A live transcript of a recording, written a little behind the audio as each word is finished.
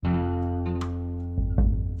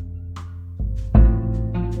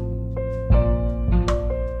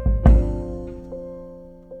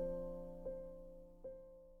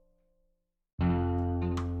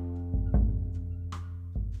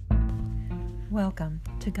Welcome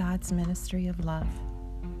to God's Ministry of Love.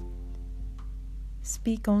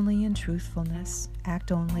 Speak only in truthfulness,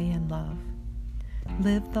 act only in love.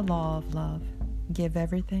 Live the law of love. Give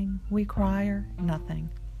everything, require nothing.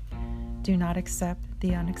 Do not accept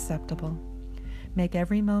the unacceptable. Make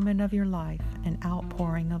every moment of your life an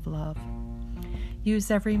outpouring of love.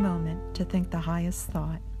 Use every moment to think the highest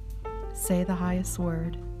thought, say the highest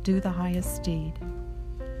word, do the highest deed.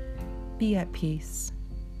 Be at peace.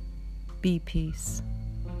 Be peace.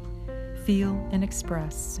 Feel and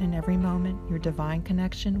express in every moment your divine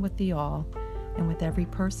connection with the all and with every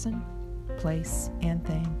person, place, and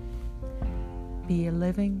thing. Be a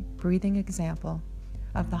living, breathing example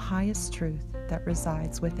of the highest truth that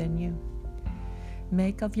resides within you.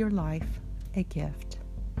 Make of your life a gift.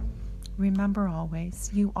 Remember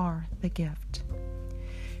always, you are the gift.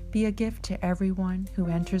 Be a gift to everyone who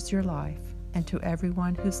enters your life and to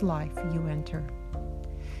everyone whose life you enter.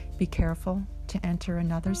 Be careful to enter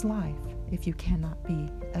another's life if you cannot be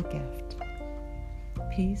a gift.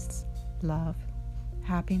 Peace, love,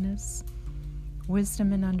 happiness,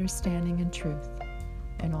 wisdom and understanding and truth,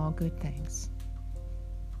 and all good things.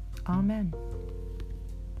 Amen.